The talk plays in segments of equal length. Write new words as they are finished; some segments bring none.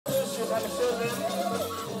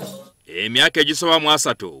Emyaka egisoba mu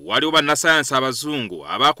 3 waliwo bannasayansi abazungu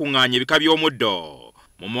abakuŋŋaanya ebika by'omuddo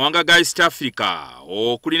mu mawanga ga East Africa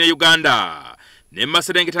okuli ne Uganda ne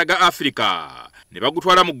maserengeta ga Africa ne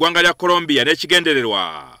bagutwala mu ggwanga lya Colombia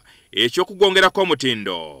n'ekigendererwa eky'okugwongerako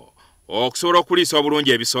omutindo okusobola okuliisa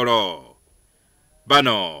obulungi ebisolo.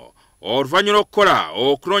 Bano oluvannyuma lw'okukola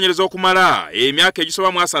okunoonyereza okumala emyaka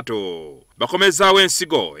egisoba mu 3 bakomezzaawo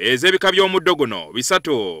ensigo ez'ebika by'omuddo guno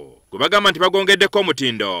 3 gwe bagamba nti bagwongeddeko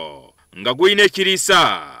omutindo nga gulina ekiriisa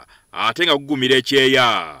ate nga gugumira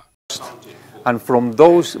ekyeeya. And from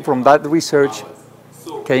that research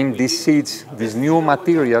came these seeds, these new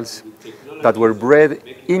materials that were bred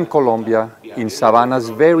in Colombia in savannas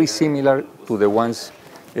very similar to the ones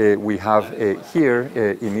we have here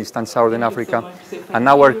in East and Southern Africa, and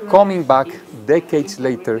now are coming back decades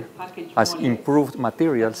later as improved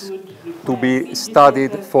materials to be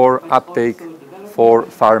studied for uptake for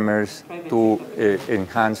farmers to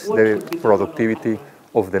enhance the productivity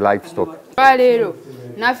of the livestock. Olwaleero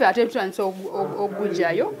naffe ate tutandise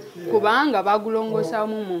okugyayo kubanga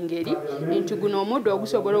bagulongosaamu mu ngeri nti guno omuddo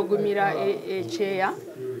ogusobola okugumira ekyeeya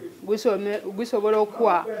gusobola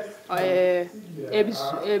okuwa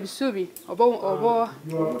ebisubi oba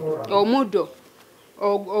omuddo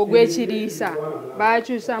ogw'ekiriisa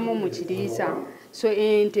bakyusaamu mu kiriisa. So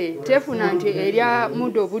ente tefuna nti erya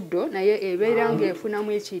muddo buddo naye ebeera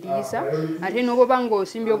ng'efunamu ekiriisa ate n'oba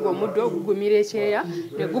ng'osimbye ogwo omuddo gugumira ekyeeya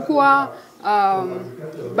ne gukuwa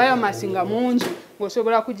biomasi nga mungi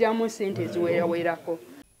ng'osobola kugyamu ssente eziwerawerako.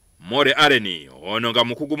 More Areni ono nga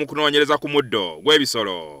mukugu mu kunoonyereza ku muddo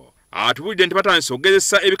gw'ebisolo atubulidde nti batandise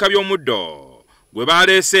okugezesa ebika by'omuddo gwe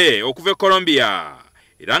balese okuva e Colombia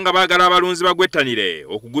era nga baagala abalunzi bagwettanire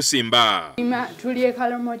okugusimba. Tuli e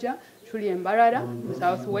Karamoja, tuli e Mbarara,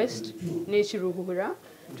 Southwest, ne Kirugubura,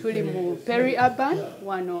 tuli mu Peri-urban,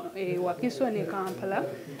 wano Wakiso ne Kampala,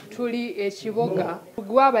 tuli e Kiboga.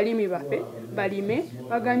 Tuguwa abalimi baffe balime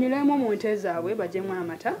baganyulemu mu nte zaabwe bagyemu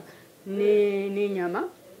amata n'ennyama.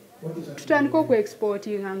 Tutandika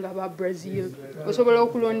okweexportinga nga ba Brazil. Osobola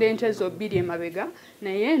okulonda ente zo 2 emabega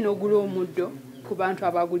naye n'ogula omuddo ku bantu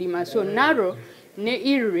abagulima. So Naro ne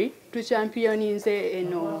Iri tuchampioninze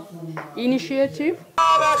eno initiative.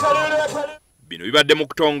 Bino bibadde mu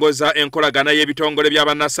kutongoza enkolagana y'ebitongole bya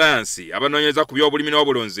bannasayansi abanoonyereza ku by'obulimi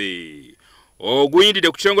n'obulunzi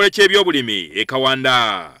oguyindidde ku kitongole ky'ebyobulimi e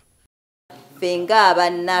Kawanda. Fenga aba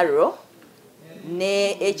Naro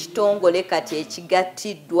ne ekitongole kati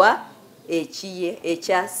ekigattiddwa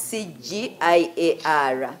ekya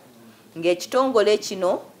CGIAR ng'ekitongole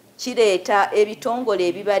kino kireeta ebitongole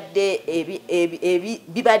ebibadde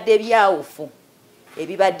byawufu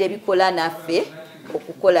ebibadde bikola naffe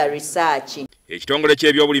okukola research. Ekitongole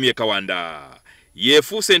ky'ebyobulimi e Kawanda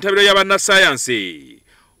yeefuuse entabiro y'abannasayansi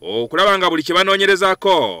okulaba nga buli kye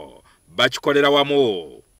banoonyerezaako bakikolera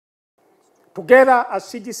wamu. Together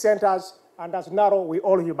as CG centers and as Naro, we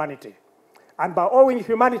owe humanity. And by owing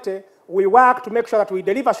humanity, we work to make sure that we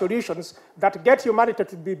deliver solutions that get humanity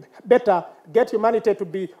to be better, get humanity to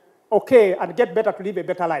be okay, and get better to live a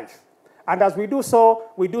better life. And as we do so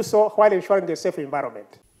while ensuring a safe environment.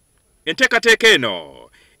 Enteekateeka eno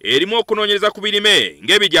erimu okunoonyereza ku birime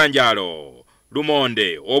ng'ebijanjaalo,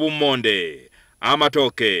 lumonde, obummonde,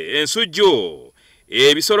 amatooke, ensujju,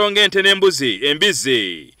 ebisolo ng'ente n'embuzi,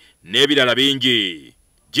 embizzi, n'ebirala bingi.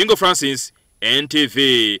 Jingo Francis,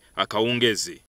 NTV, Akawungeezi.